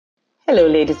Hello,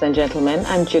 ladies and gentlemen.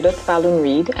 I'm Judith Fallon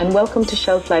Reed, and welcome to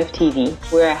Shelf Life TV,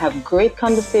 where I have great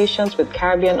conversations with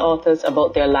Caribbean authors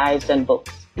about their lives and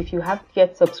books. If you haven't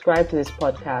yet subscribed to this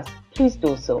podcast, please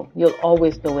do so. You'll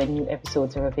always know when new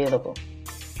episodes are available.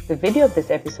 The video of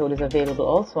this episode is available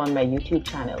also on my YouTube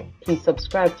channel. Please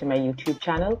subscribe to my YouTube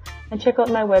channel and check out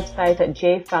my website at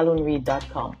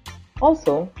jfallonreed.com.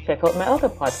 Also, check out my other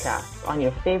podcasts on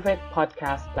your favorite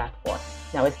podcast platform.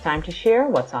 Now it's time to share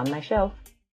what's on my shelf.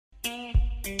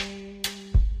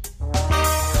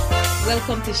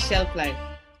 Welcome to Shelf Life.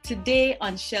 Today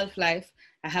on Shelf Life,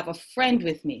 I have a friend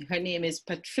with me. Her name is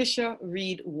Patricia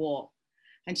Reed Wall,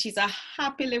 and she's a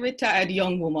happily retired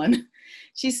young woman.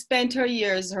 She spent her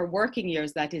working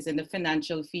years, that is, in the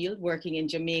financial field, working in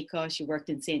Jamaica. She worked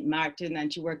in St. Martin,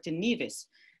 and she worked in Nevis.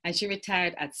 And she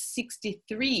retired at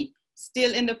 63,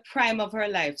 still in the prime of her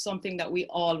life, something that we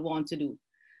all want to do.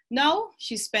 Now,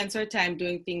 she spends her time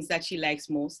doing things that she likes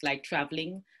most, like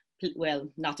traveling, well,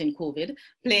 not in COVID,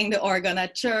 playing the organ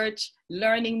at church,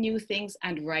 learning new things,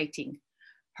 and writing.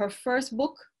 Her first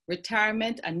book,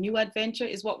 Retirement, A New Adventure,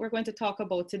 is what we're going to talk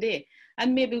about today.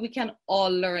 And maybe we can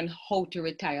all learn how to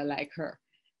retire like her.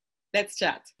 Let's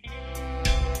chat.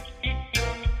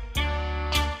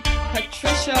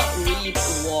 Patricia Reed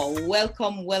Wall,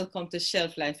 welcome to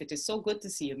Shelf Life. It is so good to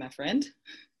see you, my friend.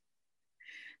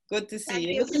 Good to see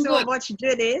you. Thank you so much,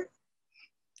 Judith.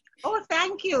 Oh,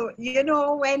 thank you. You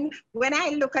know, when I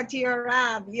look at your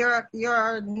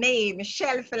name,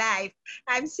 Shelf Life,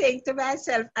 I'm saying to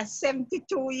myself, a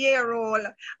 72-year-old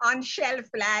on Shelf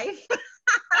Life.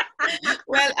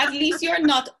 Well, at least you're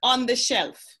not on the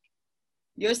shelf.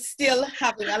 You're still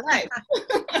having a life.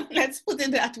 Let's put it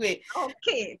that way.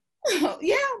 Okay.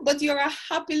 Yeah, but you're a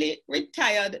happily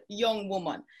retired young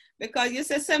woman. Because you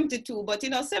say 72, but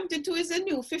 72 is a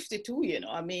new 52,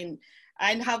 I mean,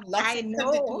 I have lots of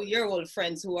 72-year-old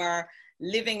friends who are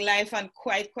living life and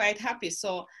quite happy.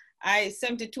 So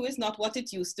 72 is not what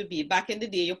it used to be. Back in the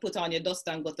day, you put on your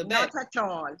duster and go to bed. Not at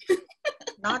all.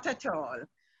 Not at all.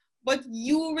 But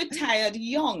you retired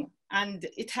young, and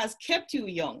it has kept you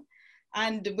young.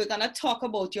 And we're going to talk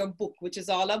about your book, which is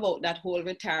all about that whole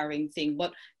retiring thing.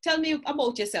 But tell me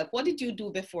about yourself. What did you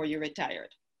do before you retired?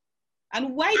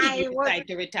 And why did you decide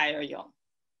to retire young?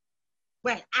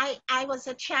 Well, I was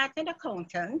a chartered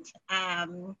accountant.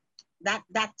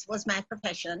 That was my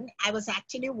profession. I was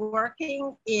actually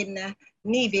working in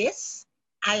Nevis.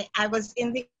 I was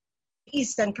in the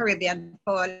Eastern Caribbean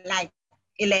for like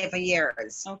 11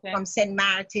 years, from St.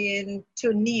 Martin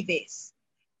to Nevis.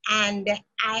 And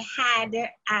I had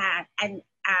an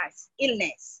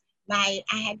illness. I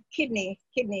had kidney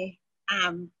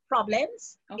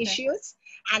problems, issues.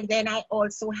 And then I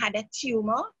also had a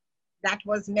tumor that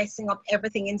was messing up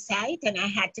everything inside, and I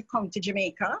had to come to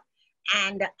Jamaica.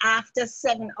 And after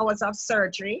 7 hours of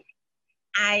surgery,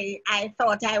 I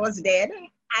thought I was dead.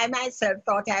 I myself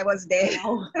thought I was dead.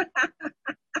 Wow.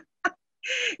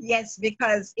 Yes,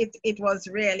 because it was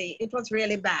really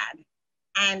bad.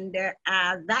 And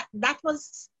that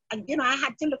was, I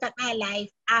had to look at my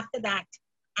life after that,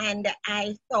 and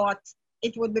I thought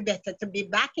it would be better to be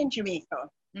back in Jamaica.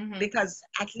 Mm-hmm. Because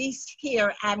at least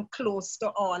here I'm close to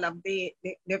all of the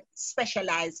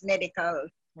specialized medical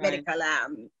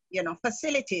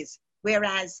facilities.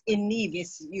 Whereas in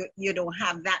Nevis, you don't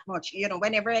have that much.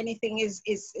 Whenever anything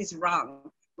is wrong,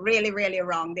 really, really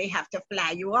wrong, they have to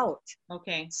fly you out.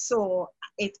 Okay. So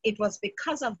it was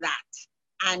because of that.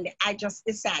 And I just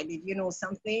decided,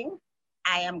 something,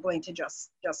 I am going to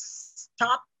just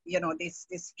stop,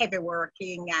 this heavy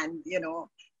working and,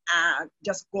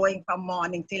 just going from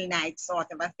morning till night sort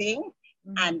of a thing.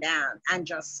 Mm-hmm. And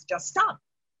just stop.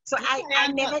 So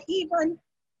I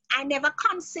never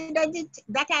considered it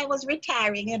that I was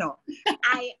retiring,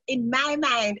 in my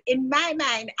mind,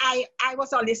 I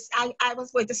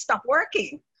was going to stop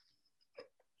working.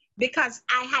 Because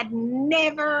I had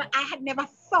never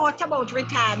thought about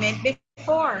retirement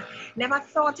before. Never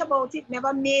thought about it,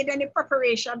 never made any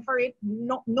preparation for it.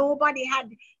 No, nobody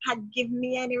had given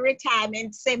me any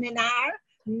retirement seminar,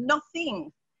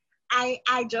 nothing. I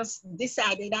just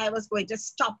decided I was going to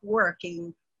stop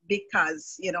working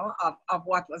because, of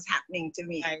what was happening to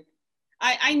me.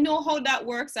 I know how that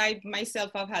works. I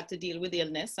myself have had to deal with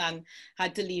illness and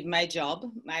had to leave my job,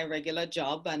 my regular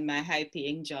job and my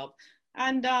high-paying job.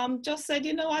 And just said,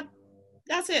 you know what,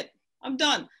 that's it, I'm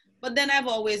done. But then I've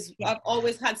always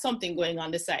had something going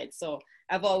on the side. So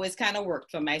I've always kind of worked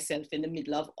for myself in the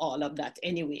middle of all of that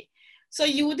anyway. So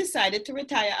you decided to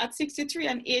retire at 63,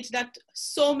 an age that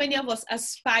so many of us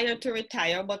aspire to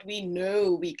retire, but we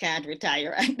know we can't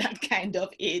retire at that kind of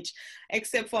age,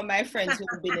 except for my friends who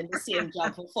have been in the same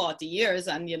job for 40 years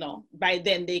and, you know, by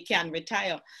then they can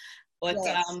retire. But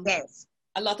yes.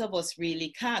 A lot of us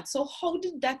really can't. So how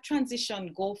did that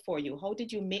transition go for you? How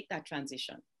did you make that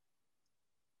transition?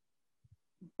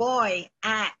 Boy,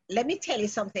 let me tell you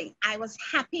something. I was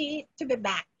happy to be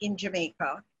back in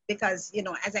Jamaica because, you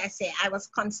know, as I say, I was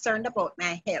concerned about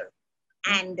my health.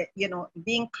 And, you know,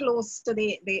 being close to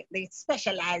the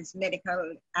specialized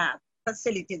medical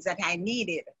facilities that I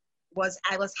needed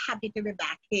I was happy to be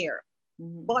back here.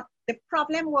 Mm-hmm. But the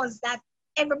problem was that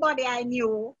everybody I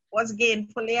knew was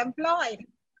gainfully employed.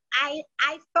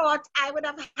 I thought I would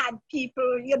have had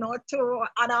people, you know,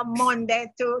 on a Monday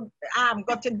to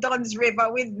go to Dunn's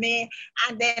River with me.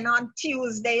 And then on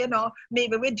Tuesday, you know,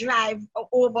 maybe we drive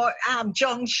over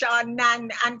Junction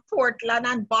and Portland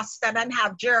and Boston and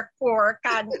have jerk pork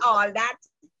and all that.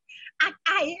 And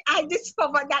I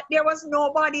discovered that there was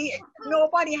nobody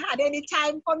had any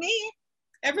time for me.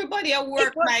 Everybody at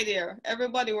work, my dear.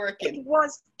 Everybody working.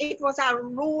 It was a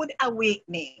rude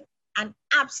awakening. An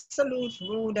absolute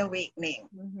rude awakening.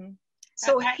 Mm-hmm.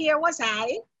 So here was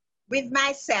I with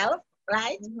myself,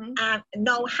 right? Mm-hmm.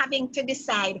 Now having to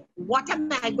decide, what am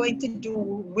I going to do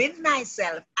with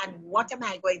myself and what am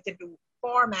I going to do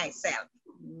for myself?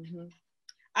 Mm-hmm.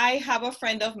 I have a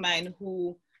friend of mine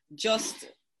who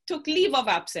just took leave of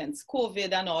absence,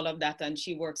 COVID and all of that, and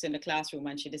she works in the classroom,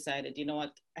 and she decided, you know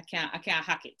what, I can't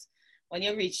hack it. When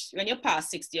you're past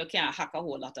 60, you can't hack a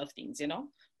whole lot of things, you know?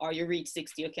 Or you reach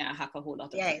 60, you can't hack a whole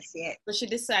lot of things. Yes. So she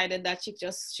decided that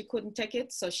she couldn't take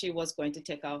it, so she was going to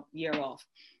take a year off.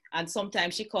 And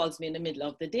sometimes she calls me in the middle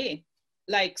of the day,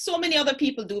 like so many other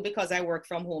people do, because I work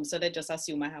from home, so they just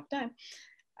assume I have time.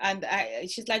 And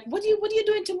she's like, what are you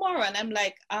doing tomorrow? And I'm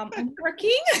like, I'm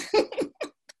working.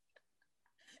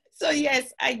 So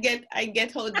yes, I get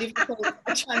how difficult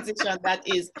a transition that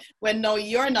is when now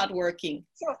you're not working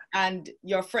and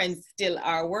your friends still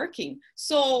are working.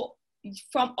 So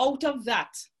from out of that,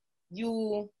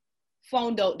 you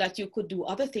found out that you could do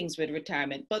other things with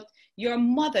retirement. But your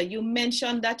mother, you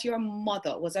mentioned that your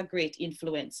mother was a great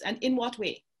influence. And in what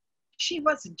way? She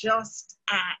was just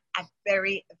a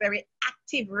very, very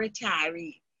active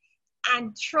retiree.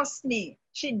 And trust me,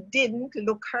 she didn't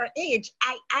look her age.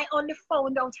 I only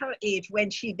found out her age when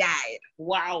she died.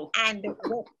 Wow. And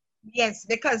yes,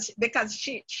 because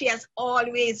she has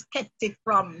always kept it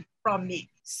from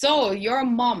me. So your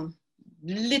mom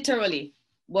literally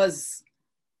was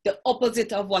the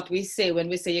opposite of what we say when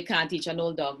we say you can't teach an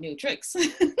old dog new tricks.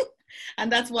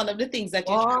 And that's one of the things that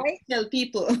you tell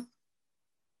people.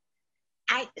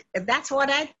 That's what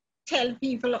I tell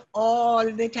people all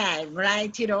the time,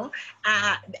 right? You know,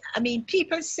 I mean,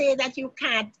 people say that you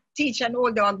can't teach an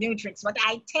old dog new tricks, but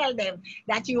I tell them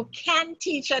that you can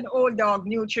teach an old dog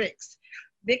new tricks,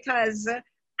 because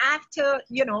after,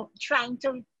 you know, trying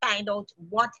to find out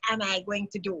what am I going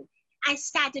to do, I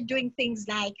started doing things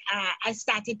like I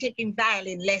started taking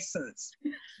violin lessons.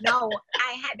 Now,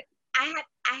 I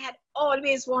had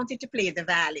always wanted to play the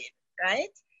violin, right?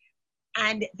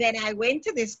 And then I went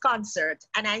to this concert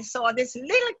and I saw this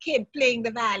little kid playing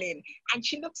the violin, and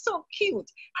she looked so cute.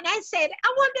 And I said,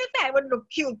 I wonder if I would look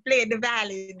cute playing the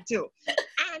violin too.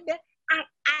 And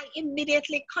I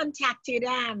immediately contacted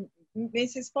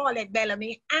Mrs. Paulette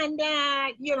Bellamy and,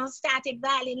 you know, started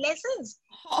violin lessons.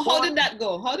 How did that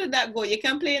go? How did that go? You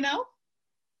can play now?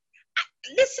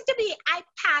 Listen to me. I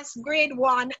passed grade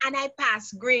 1 and I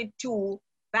passed grade 2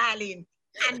 violin.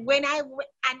 And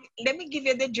and let me give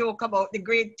you the joke about the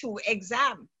grade 2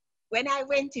 exam. When I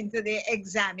went into the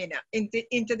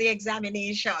into the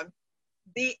examination,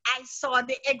 I saw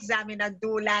the examiner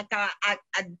do like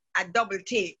a double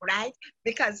take, right?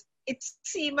 Because it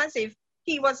seemed as if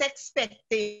he was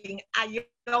expecting a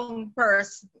young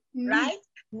person, right?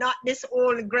 Not this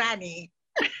old granny.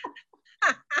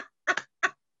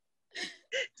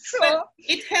 So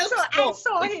it helps. So I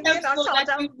saw him, you know, sort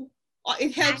of.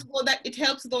 It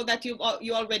helps though that you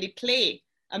already play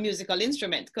a musical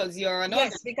instrument, because you're an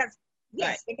organ. Because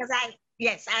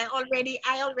I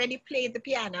already played the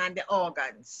piano and the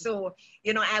organ. So,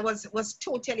 you know,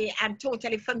 I'm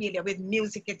totally familiar with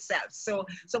music itself. So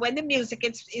when the music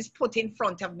is put in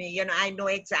front of me, you know, I know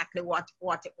exactly what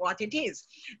it is.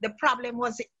 The problem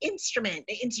was the instrument.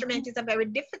 The instrument is a very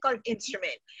difficult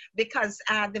instrument, because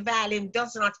the violin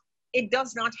does not it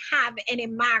does not have any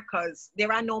markers.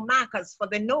 There are no markers for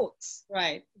the notes.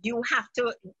 Right. You have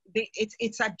to,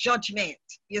 it's a judgment,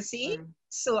 you see?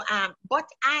 So, but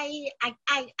I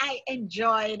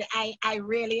enjoyed, I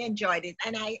really enjoyed it.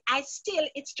 And I still,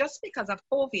 it's just because of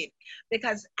COVID,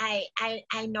 because I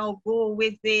now go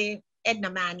with the Edna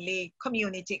Manley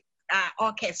Community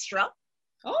Orchestra.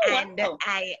 Oh, and wow.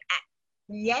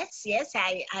 Yes,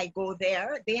 I go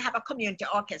there. They have a community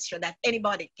orchestra that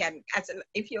anybody can,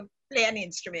 if you play an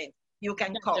instrument, you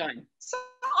can come. Join. So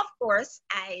of course,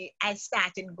 I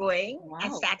started going. Wow. I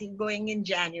started going in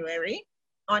January.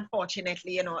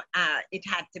 Unfortunately, it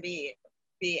had to be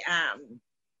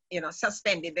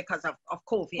suspended because of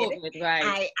COVID.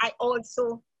 Right.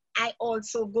 I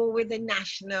also go with the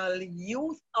National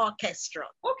Youth Orchestra.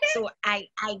 Okay. So I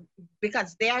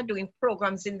because they are doing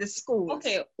programs in the schools.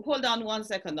 Okay, hold on one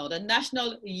second now. The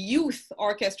National Youth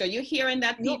Orchestra. You're hearing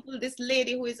that, people? No. This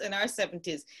lady who is in her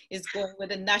 70s is going with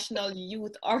the National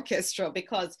Youth Orchestra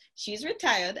because she's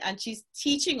retired and she's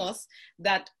teaching us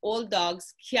that old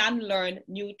dogs can learn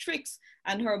new tricks.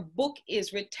 And her book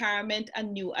is Retirement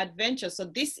and New Adventures.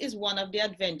 So this is one of the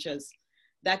adventures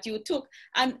that you took.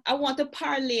 And I want to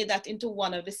parlay that into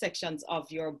one of the sections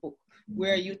of your book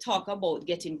where you talk about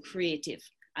getting creative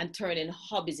and turning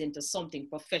hobbies into something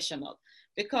professional.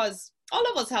 Because all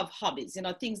of us have hobbies,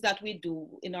 things that we do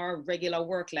in our regular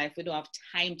work life. We don't have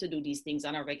time to do these things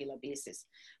on a regular basis,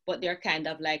 but they're kind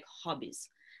of like hobbies.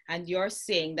 And you're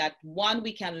saying that, one,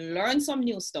 we can learn some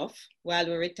new stuff while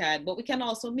we're retired, but we can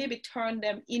also maybe turn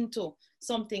them into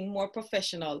something more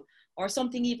professional or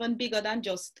something even bigger than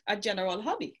just a general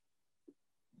hobby.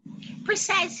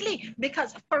 Precisely,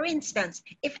 because for instance,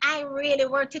 if I really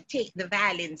were to take the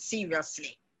violin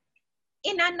seriously,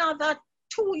 in another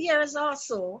 2 years or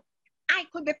so, I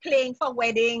could be playing for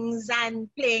weddings and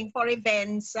playing for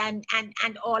events and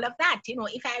all of that,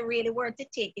 if I really were to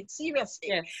take it seriously.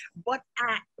 Yes.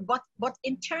 But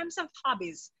in terms of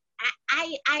hobbies,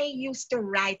 I used to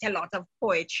write a lot of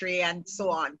poetry and so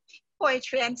on.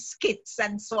 Poetry and skits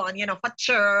and so on, for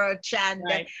church and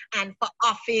for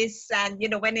office. And,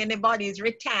 when anybody is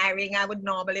retiring, I would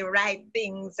normally write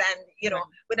things and,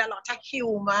 with a lot of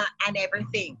humor and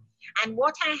everything. And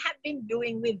what I have been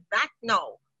doing with that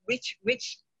now, which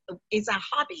is a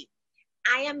hobby,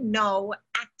 I am now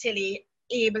actually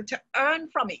able to earn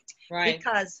from it. Right.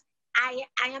 Because I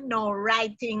am now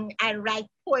I write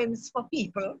poems for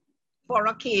people for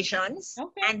occasions,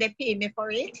 okay, and they pay me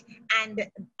for it. And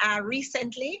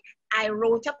recently, I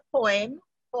wrote a poem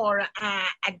for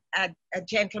a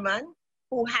gentleman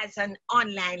who has an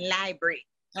online library,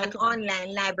 okay, an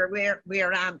online library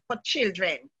where for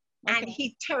children. Okay. And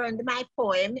he turned my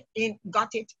poem got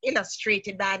it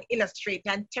illustrated by an illustrator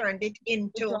and turned it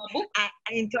into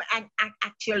an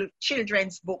actual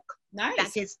children's book. Nice.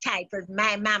 That is titled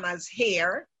My Mama's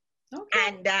Hair. Okay.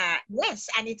 And yes,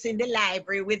 and it's in the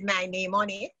library with my name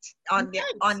on it, on the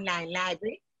online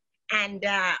library. And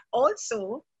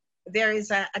also, there is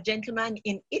a gentleman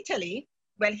in Italy.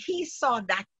 Well, he saw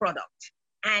that product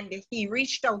and he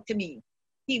reached out to me.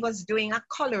 He was doing a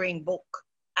coloring book.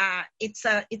 It's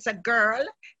a girl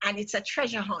and it's a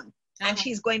treasure hunt. And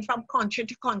she's going from country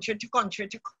to country to country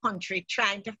to country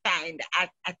trying to find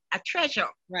a treasure.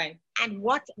 Right. And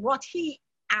what he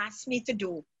asked me to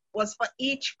do was for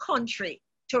each country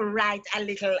to write a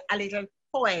little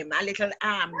poem, a little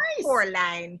nice. four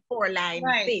line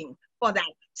right. thing for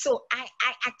that. So I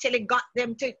actually got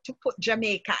them to put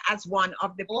Jamaica as one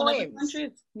of the poems,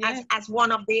 yes. as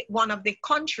one of the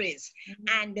countries,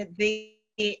 mm-hmm. and they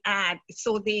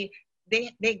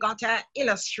got an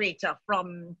illustrator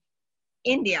from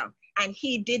India, and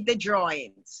he did the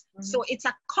drawings. Mm-hmm. So it's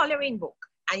a coloring book.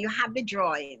 And you have the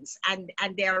drawings, and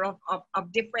they're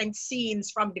of different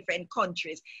scenes from different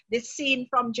countries. The scene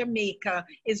from Jamaica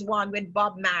is one with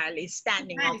Bob Marley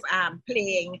standing nice. Up,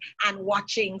 playing and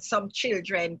watching some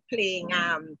children playing,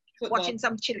 watching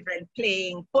some children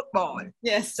playing football.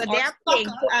 Yes, so they're playing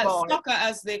football. Soccer,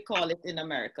 as they call it in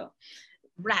America.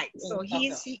 Right, so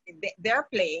they're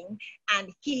playing, and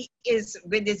he is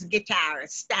with his guitar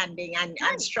standing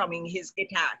and strumming his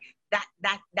guitar.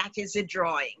 That is a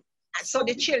drawing. So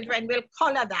the children will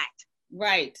color that.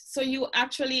 Right. So you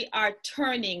actually are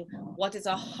turning what is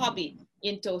a hobby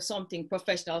into something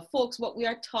professional. Folks, what we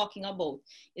are talking about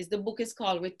is the book is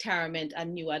called Retirement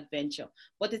and New Adventure.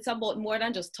 But it's about more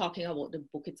than just talking about the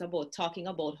book. It's about talking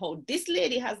about how this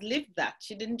lady has lived that.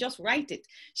 She didn't just write it.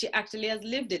 She actually has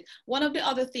lived it. One of the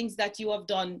other things that you have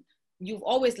done, you've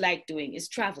always liked doing, is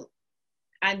travel.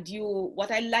 And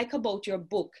what I like about your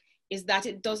book is that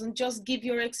it doesn't just give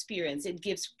your experience, it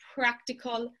gives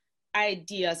practical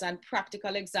ideas and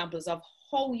practical examples of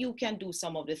how you can do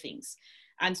some of the things.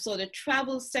 And so the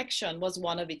travel section was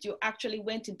one of it. You actually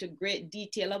went into great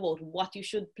detail about what you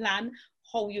should plan,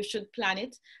 how you should plan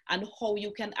it, and how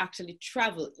you can actually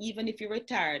travel, even if you're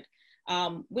retired,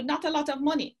 with not a lot of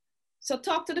money. So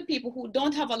talk to the people who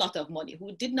don't have a lot of money,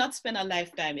 who did not spend a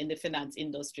lifetime in the finance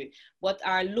industry, but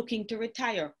are looking to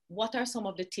retire. What are some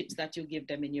of the tips that you give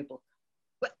them in your book?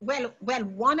 Well,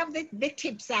 one of the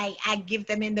tips I give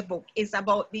them in the book is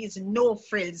about these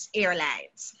no-frills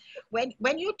airlines.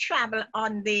 When you travel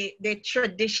on the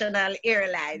traditional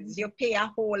airlines, you pay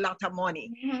a whole lot of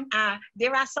money. Mm-hmm.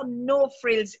 There are some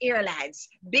no-frills airlines.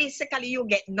 Basically, you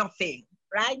get nothing,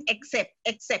 right?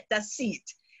 Except a seat.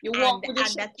 You walk with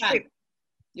a trip.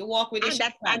 You walk with a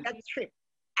trip. And that trip.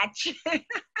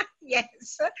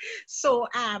 Yes. So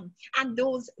and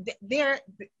those their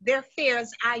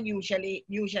fares are usually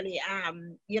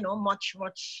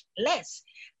much less.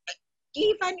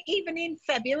 Even in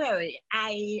February,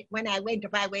 when I went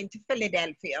to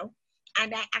Philadelphia,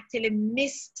 and I actually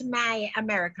missed my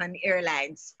American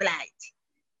Airlines flight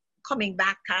coming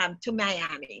back to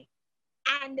Miami.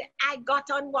 And I got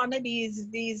on one of these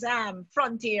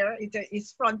Frontier,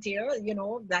 it's Frontier,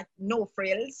 that no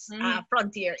frills,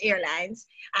 Frontier Airlines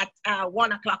at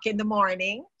 1 o'clock in the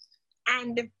morning,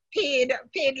 and paid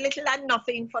little and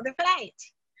nothing for the flight.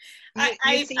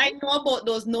 I know about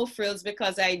those no frills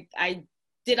because I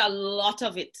did a lot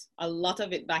of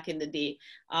it back in the day.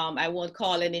 I won't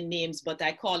call any names, but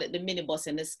I call it the minibus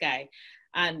in the sky.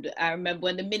 And I remember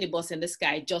when the minibus in the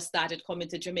sky just started coming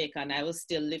to Jamaica, and I was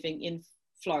still living in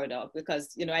Florida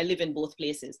because, I live in both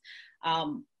places.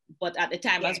 But at the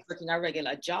time, yes, I was working a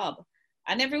regular job.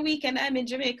 And every weekend I'm in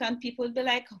Jamaica and people would be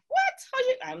like,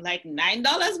 what? I'm like,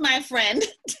 $9, my friend,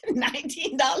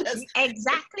 $19.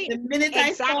 Exactly. The minute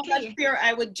I saw that fare,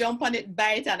 I would jump on it,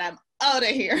 buy it, and I'm out of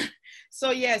here.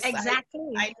 So yes,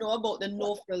 exactly. I know about the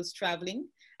no-frills traveling.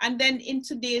 And then in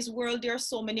today's world, there are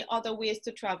so many other ways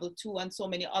to travel too, and so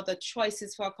many other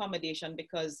choices for accommodation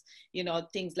because,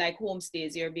 things like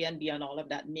homestays, Airbnb, and all of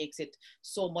that makes it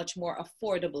so much more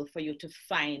affordable for you to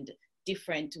find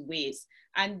different ways.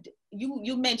 And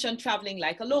you mentioned traveling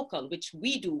like a local, which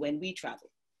we do when we travel.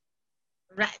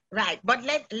 Right. But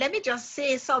let me just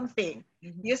say something.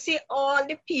 Mm-hmm. You see, all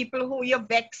the people who you're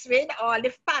vexed with, all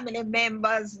the family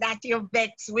members that you're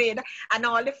vexed with, and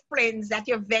all the friends that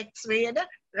you're vexed with,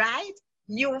 right?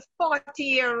 You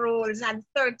 40-year-olds and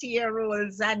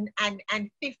 30-year-olds and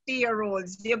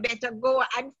 50-year-olds, you better go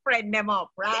and friend them up,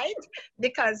 right?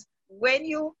 Because when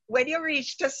you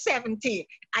reach to 70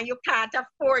 and you can't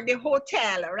afford the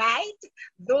hotel, right?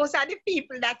 Those are the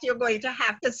people that you're going to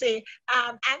have to say,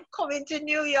 I'm coming to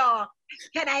New York.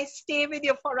 Can I stay with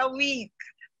you for a week?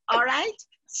 All right?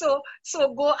 So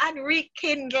go and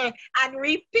rekindle and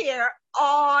repair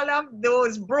all of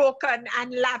those broken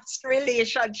and lapsed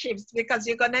relationships because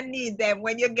you're going to need them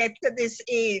when you get to this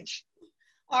age.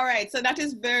 All right. So that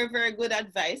is very, very good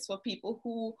advice for people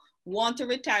who want to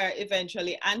retire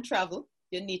eventually and travel.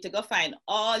 You need to go find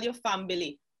all your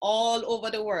family all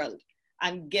over the world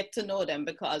and get to know them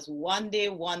because one day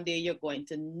you're going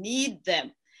to need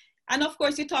them. And of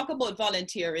course, you talk about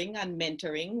volunteering and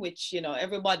mentoring, which,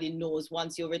 everybody knows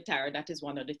once you retire, that is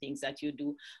one of the things that you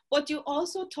do. But you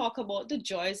also talk about the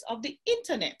joys of the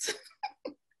internet.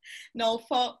 Now,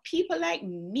 for people like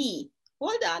me,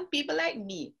 people like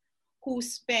me who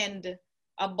spend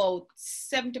about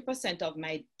 70% of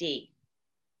my day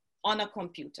on a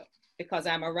computer because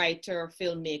I'm a writer,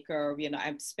 filmmaker,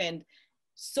 I spend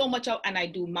so much and I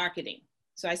do marketing.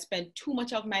 So I spend too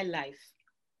much of my life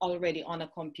already on a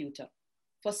computer.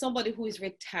 For somebody who is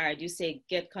retired, you say,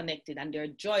 get connected and there are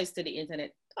joys to the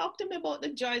internet. Talk to me about the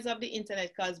joys of the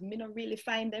internet because me don't really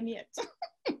find them yet.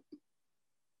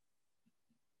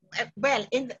 Well,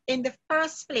 in the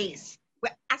first place,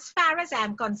 as far as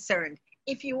I'm concerned,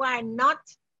 if you are not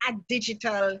a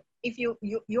digital, if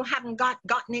you haven't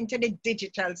gotten into the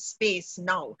digital space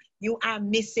now, you are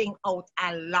missing out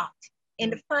a lot. In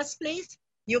the first place,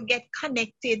 you get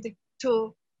connected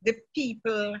to the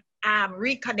people,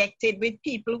 reconnected with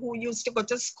people who used to go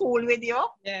to school with you.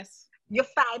 Yes. You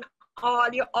find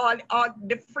all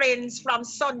the friends from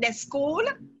Sunday school,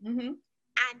 mm-hmm,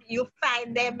 and you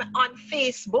find them on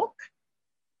Facebook,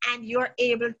 and you're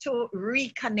able to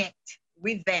reconnect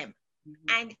with them.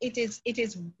 Mm-hmm. And it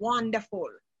is wonderful,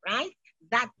 right?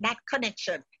 That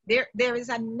connection. There is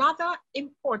another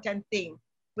important thing,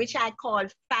 which I call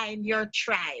find your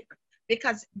tribe,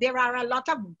 because there are a lot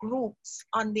of groups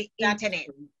on the internet,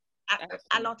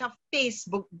 a lot of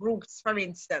Facebook groups, for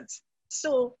instance.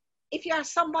 So if you are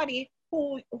somebody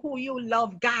who you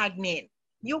love gardening,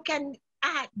 you can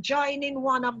joining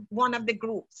one of the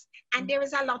groups, and there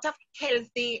is a lot of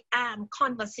healthy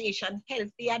conversation,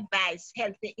 healthy advice,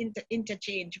 healthy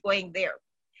interchange going there.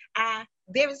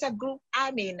 There is a group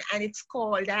I'm in, and it's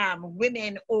called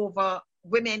Women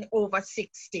Over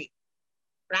 60,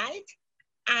 right?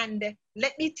 And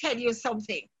let me tell you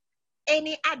something.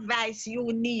 Any advice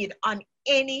you need on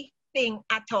anything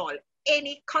at all,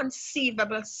 any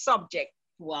conceivable subject,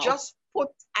 wow, just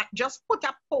put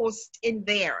a post in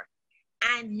there,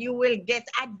 and you will get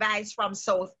advice from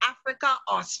South Africa,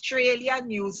 Australia,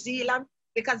 New Zealand,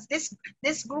 because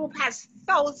this group has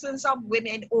thousands of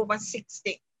women over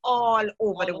 60 all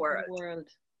over the world.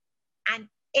 And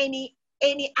any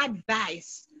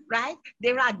advice, right?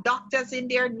 There are doctors in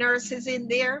there, nurses in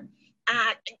there.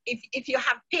 If you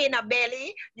have pain of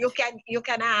belly, you can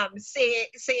say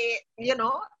you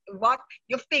know what,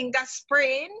 your finger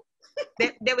sprain.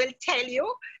 They will tell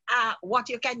you what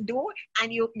you can do,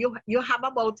 and you have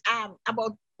about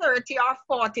 30 or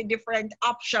 40 different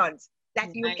options that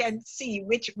you can see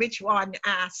which one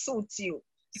suits you.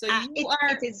 So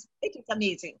it is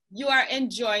amazing. You are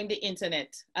enjoying the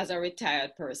internet as a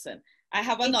retired person. I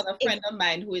have another friend of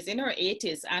mine who is in her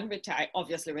 80s and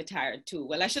obviously retired too.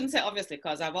 Well, I shouldn't say obviously,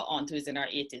 because I have an aunt who is in her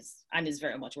 80s and is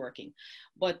very much working.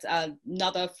 But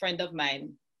another friend of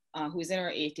mine who's in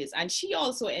her 80s, and she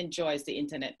also enjoys the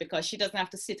internet because she doesn't have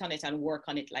to sit on it and work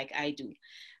on it like I do.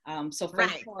 So for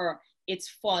her, it's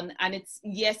fun, and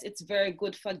it's very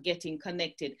good for getting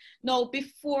connected. Now,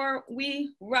 before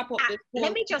we wrap up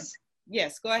this,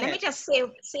 yes, go ahead. Let me just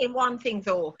say one thing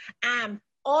though.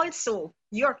 Also,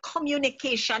 your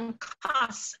communication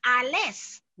costs are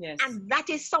less. Yes. And that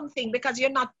is something, because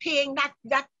you're not paying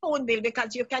that phone bill,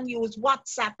 because you can use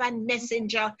WhatsApp and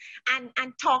Messenger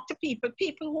and talk to people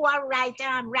who are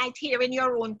right here in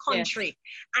your own country.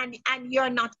 Yes. And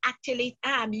you're not actually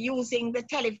using the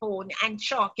telephone and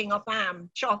chalking up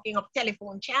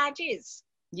telephone charges.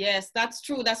 Yes, that's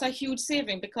true. That's a huge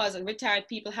saving, because retired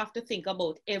people have to think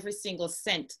about every single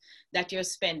cent that you're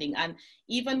spending. And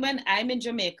even when I'm in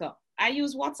Jamaica, I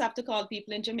use WhatsApp to call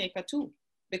people in Jamaica too,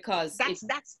 because that's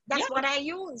what I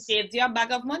use. Saves you a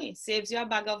bag of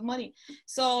money.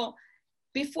 So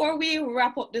before we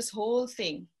wrap up this whole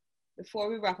thing,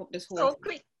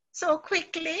 so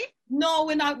quickly. No,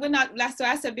 we're not. That's what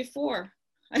I said before.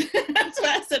 That's what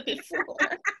I said before.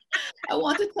 I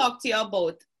want to talk to you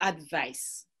about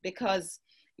advice, because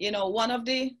one of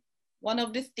the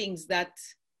things that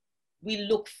we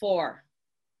look for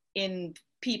in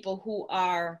people who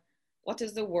are, what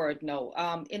is the word now,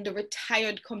 in the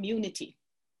retired community,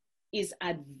 is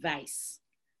advice.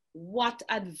 What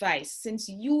advice, since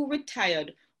you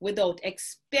retired without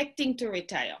expecting to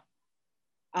retire,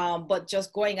 but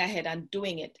just going ahead and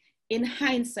doing it, in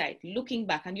hindsight, looking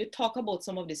back, and you talk about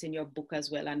some of this in your book as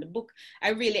well. And the book, I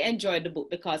really enjoyed the book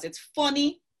because it's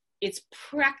funny, it's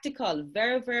practical,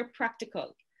 very, very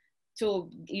practical. So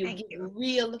you give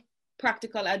real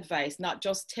practical advice, not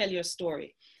just tell your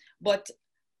story. But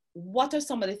what are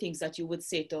some of the things that you would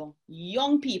say to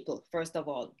young people, first of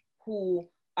all, who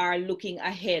are looking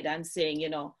ahead and saying,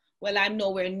 well, I'm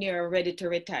nowhere near ready to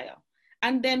retire?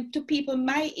 And then to people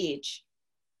my age,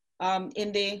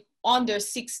 in the under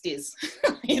 60s.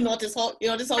 you notice how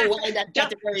wide that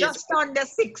category is. Just under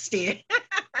 60.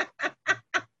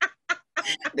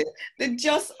 the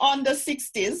just under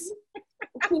 60s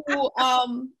who,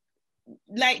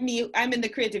 like me, I'm in the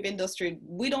creative industry.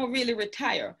 We don't really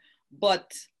retire,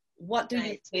 but what do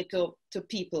you say to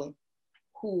people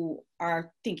who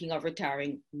are thinking of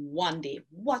retiring one day?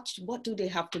 What do they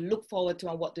have to look forward to,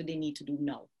 and what do they need to do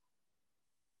now?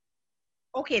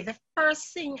 Okay, the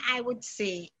first thing I would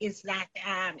say is that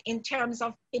in terms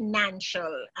of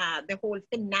financial, the whole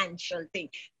financial thing,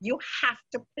 you have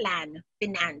to plan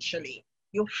financially.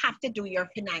 You have to do your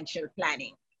financial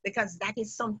planning, because that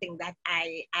is something that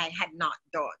I had not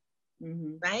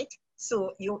done, right?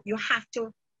 So you have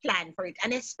to plan for it.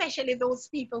 And especially those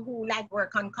people who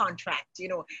work on contract,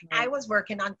 I was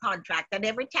working on contract, and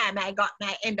every time I got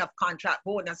my end of contract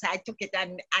bonus, I took it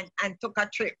and took a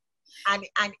trip. And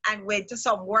went to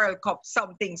some World Cup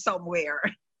something somewhere.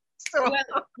 So well,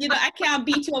 I can't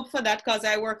beat you up for that, because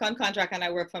I work on contract and I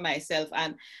work for myself.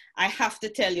 And I have to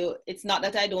tell you, it's not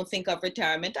that I don't think of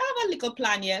retirement. I have a little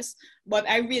plan, yes, but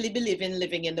I really believe in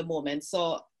living in the moment.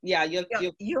 So yeah, you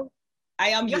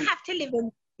have to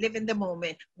live in the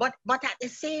moment. But at the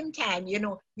same time,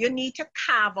 you need to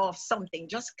carve off something.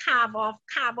 Just carve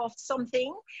off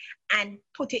something and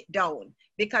put it down.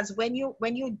 Because when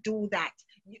you do that,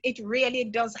 it really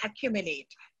does accumulate.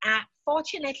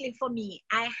 Fortunately for me,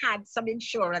 I had some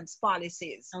insurance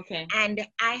policies, and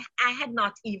I had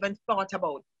not even thought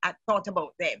about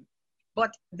them,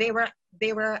 but they were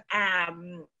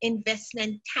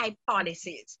investment type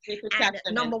policies. And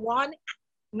number one,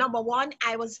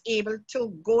 I was able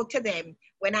to go to them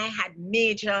when I had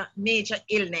major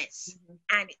illness,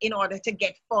 and in order to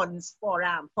get funds for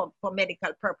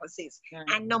medical purposes.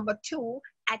 And number two,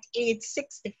 at age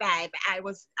 65, I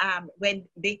was when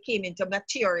they came into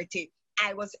maturity,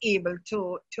 I was able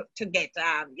to get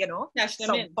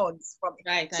some funds from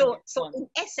it. So in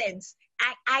essence,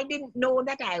 I didn't know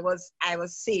that I was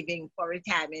saving for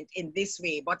retirement in this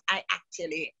way, but I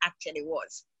actually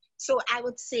was. So I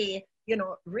would say,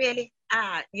 really,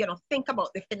 think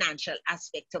about the financial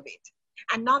aspect of it.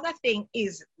 Another thing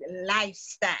is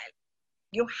lifestyle.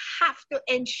 You have to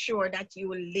ensure that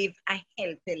you live a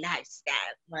healthy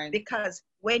lifestyle, because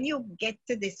when you get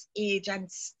to this age and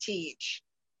stage,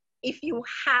 if you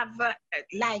have the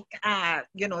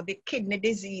kidney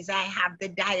disease, I have the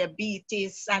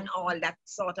diabetes and all that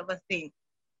sort of a thing,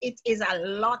 it is a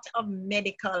lot of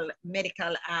medical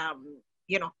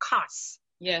costs.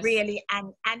 Yes. Really,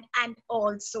 and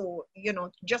also,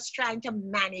 just trying to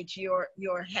manage your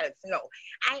health.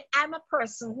 I'm a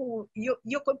person who you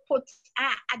could put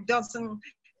a dozen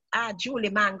Julie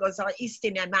mangoes or East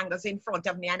Indian mangoes in front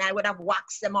of me, and I would have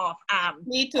waxed them off.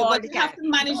 Me too, but you have to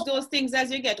manage those things as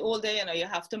you get older. You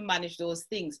have to manage those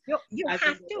things. You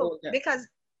have to,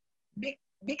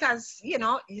 because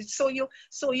so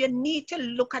you need to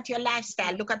look at your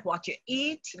lifestyle, look at what you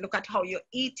eat, look at how you're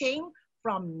eating.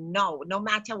 From now, no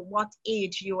matter what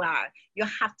age you are, you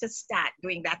have to start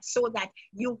doing that so that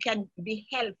you can be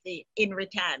healthy in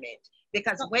retirement.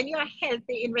 Because when you're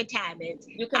healthy in retirement,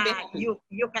 you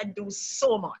can do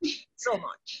so much.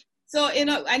 So,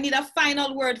 I need a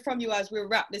final word from you as we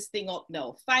wrap this thing up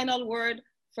now. Final word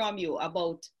from you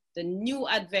about the new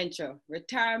adventure,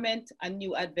 retirement, a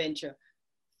new adventure.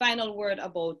 Final word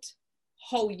about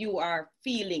how you are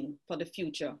feeling for the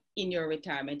future in your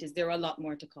retirement. Is there a lot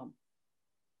more to come?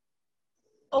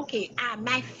 Okay,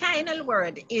 my final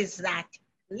word is that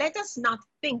let us not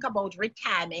think about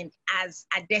retirement as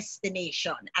a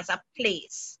destination, as a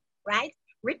place, right?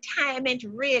 Retirement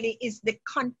really is the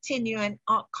continuation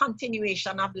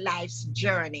of life's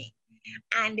journey.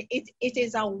 And it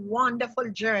is a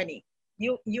wonderful journey.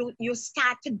 You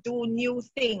start to do new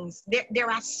things.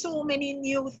 There are so many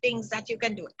new things that you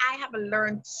can do. I have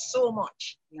learned so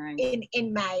much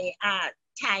in my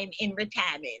time in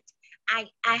retirement.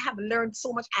 I have learned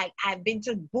so much. I've been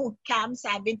to boot camps,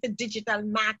 I've been to digital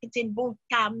marketing boot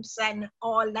camps and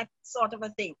all that sort of a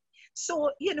thing. So,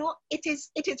 it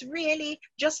is really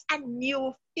just a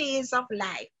new phase of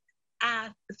life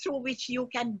through which you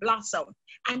can blossom.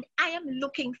 And I'm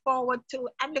looking forward to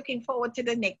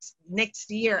the next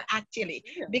year actually,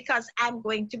 because I'm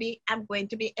going to be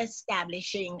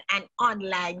establishing an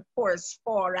online course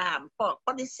for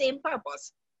the same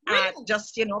purpose.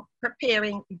 Just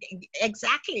preparing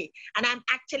exactly, and I'm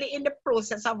actually in the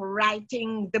process of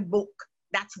writing the book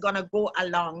that's gonna go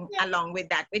along with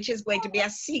that, which is going to be a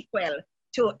sequel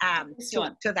to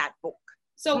that book.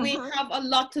 So we have a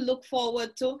lot to look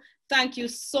forward to. Thank you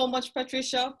so much,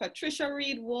 Patricia. Patricia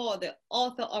Reed Waugh, the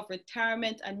author of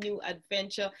Retirement, A New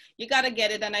Adventure. You got to get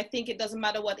it. And I think it doesn't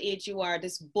matter what age you are,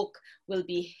 this book will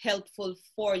be helpful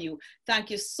for you.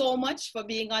 Thank you so much for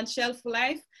being on Shelf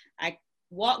Life.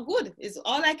 What good is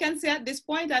all I can say at this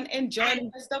point, and enjoy the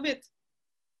rest of it.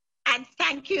 And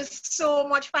thank you so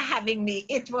much for having me.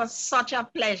 It was such a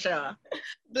pleasure.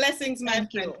 Blessings, my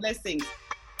friend. Blessings.